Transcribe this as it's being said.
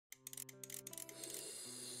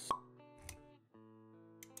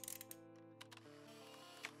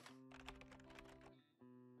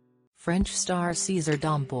French star César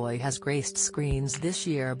Domboy has graced screens this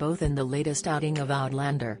year both in the latest outing of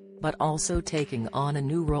Outlander, but also taking on a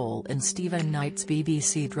new role in Stephen Knight's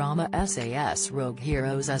BBC drama SAS Rogue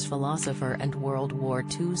Heroes as philosopher and World War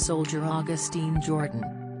II soldier Augustine Jordan.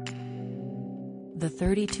 The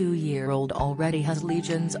 32-year-old already has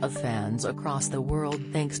legions of fans across the world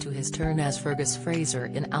thanks to his turn as Fergus Fraser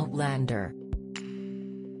in Outlander.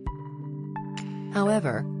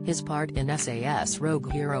 However, his part in SAS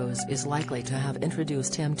Rogue Heroes is likely to have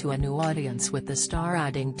introduced him to a new audience, with the star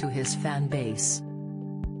adding to his fan base.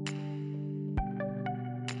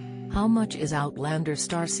 How much is Outlander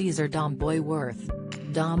star César Domboy worth?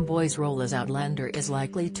 Domboy's role as Outlander is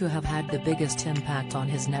likely to have had the biggest impact on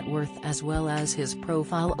his net worth as well as his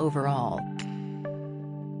profile overall.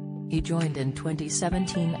 He joined in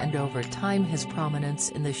 2017 and over time his prominence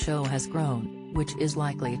in the show has grown, which is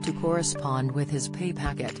likely to correspond with his pay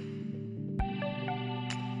packet.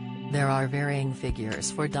 There are varying figures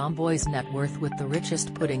for Domboy's net worth, with the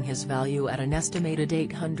richest putting his value at an estimated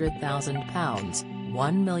 £800,000,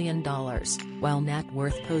 $1 million, while Net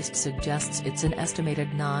Worth Post suggests it's an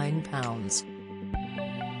estimated £9,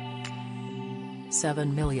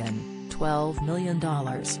 $7 million, $12 million.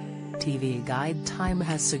 TV Guide Time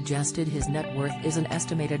has suggested his net worth is an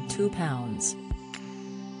estimated £2,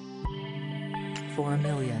 $4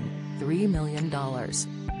 million, $3 million.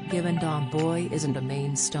 Given Domboy isn't a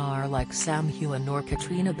main star like Sam Heughan or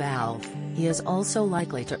Katrina Balfe, he is also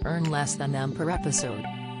likely to earn less than them per episode.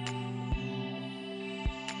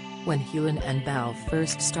 When Heughan and Balfe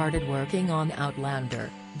first started working on Outlander,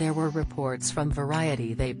 there were reports from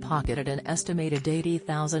Variety they pocketed an estimated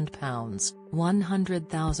 £80,000,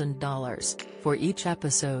 $100,000, for each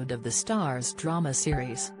episode of the star's drama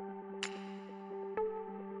series.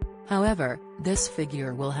 However, this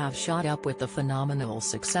figure will have shot up with the phenomenal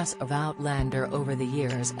success of Outlander over the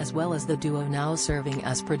years, as well as the duo now serving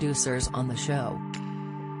as producers on the show.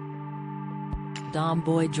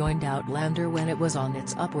 Domboy joined Outlander when it was on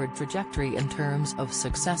its upward trajectory in terms of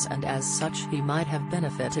success, and as such he might have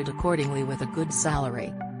benefited accordingly with a good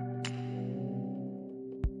salary.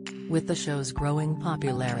 With the show's growing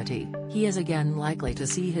popularity, he is again likely to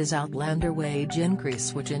see his Outlander wage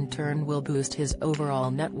increase, which in turn will boost his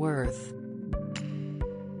overall net worth.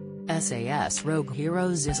 SAS Rogue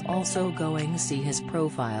Heroes is also going to see his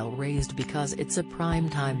profile raised because it's a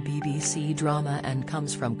primetime BBC drama and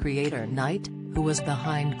comes from creator Knight, who was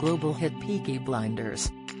behind global hit Peaky Blinders.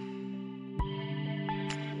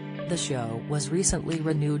 The show was recently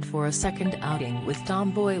renewed for a second outing, with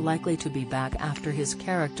Domboy likely to be back after his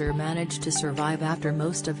character managed to survive after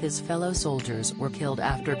most of his fellow soldiers were killed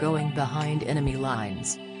after going behind enemy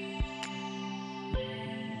lines.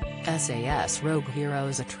 SAS Rogue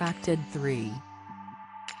Heroes attracted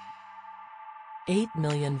 3.8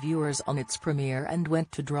 million viewers on its premiere and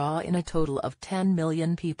went to draw in a total of 10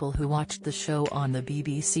 million people who watched the show on the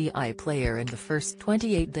BBC iPlayer in the first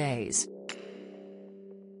 28 days.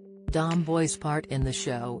 Domboy's part in the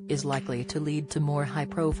show is likely to lead to more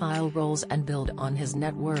high-profile roles and build on his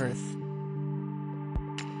net worth.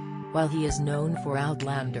 While he is known for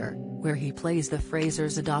Outlander, where he plays the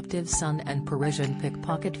Frasers' adoptive son and Parisian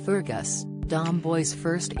pickpocket Fergus, Domboy's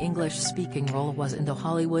first English-speaking role was in the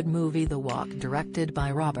Hollywood movie The Walk, directed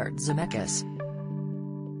by Robert Zemeckis.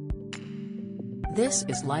 This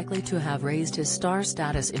is likely to have raised his star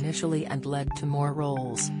status initially and led to more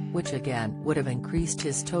roles, which again would have increased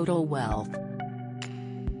his total wealth.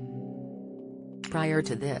 Prior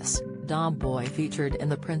to this, Domboy featured in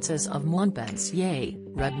The Princess of Montpensier,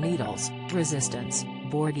 Red Needles, Resistance,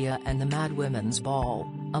 Borgia and The Mad Women's Ball,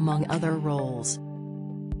 among other roles.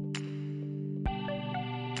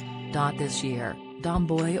 This year,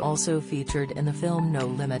 Domboy also featured in the film No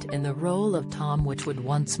Limit in the role of Tom, which would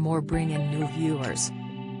once more bring in new viewers.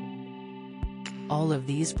 All of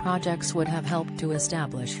these projects would have helped to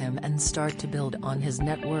establish him and start to build on his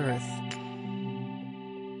net worth.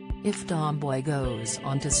 If Domboy goes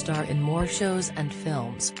on to star in more shows and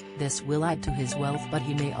films, this will add to his wealth, but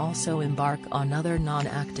he may also embark on other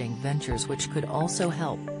non-acting ventures which could also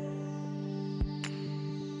help.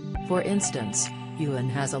 For instance, Heughan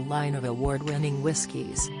has a line of award-winning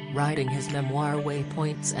whiskies, writing his memoir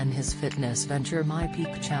Waypoints and his fitness venture My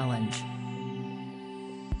Peak Challenge.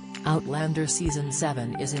 Outlander Season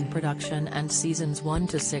 7 is in production and Seasons 1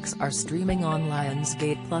 to 6 are streaming on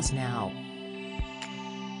Lionsgate Plus now.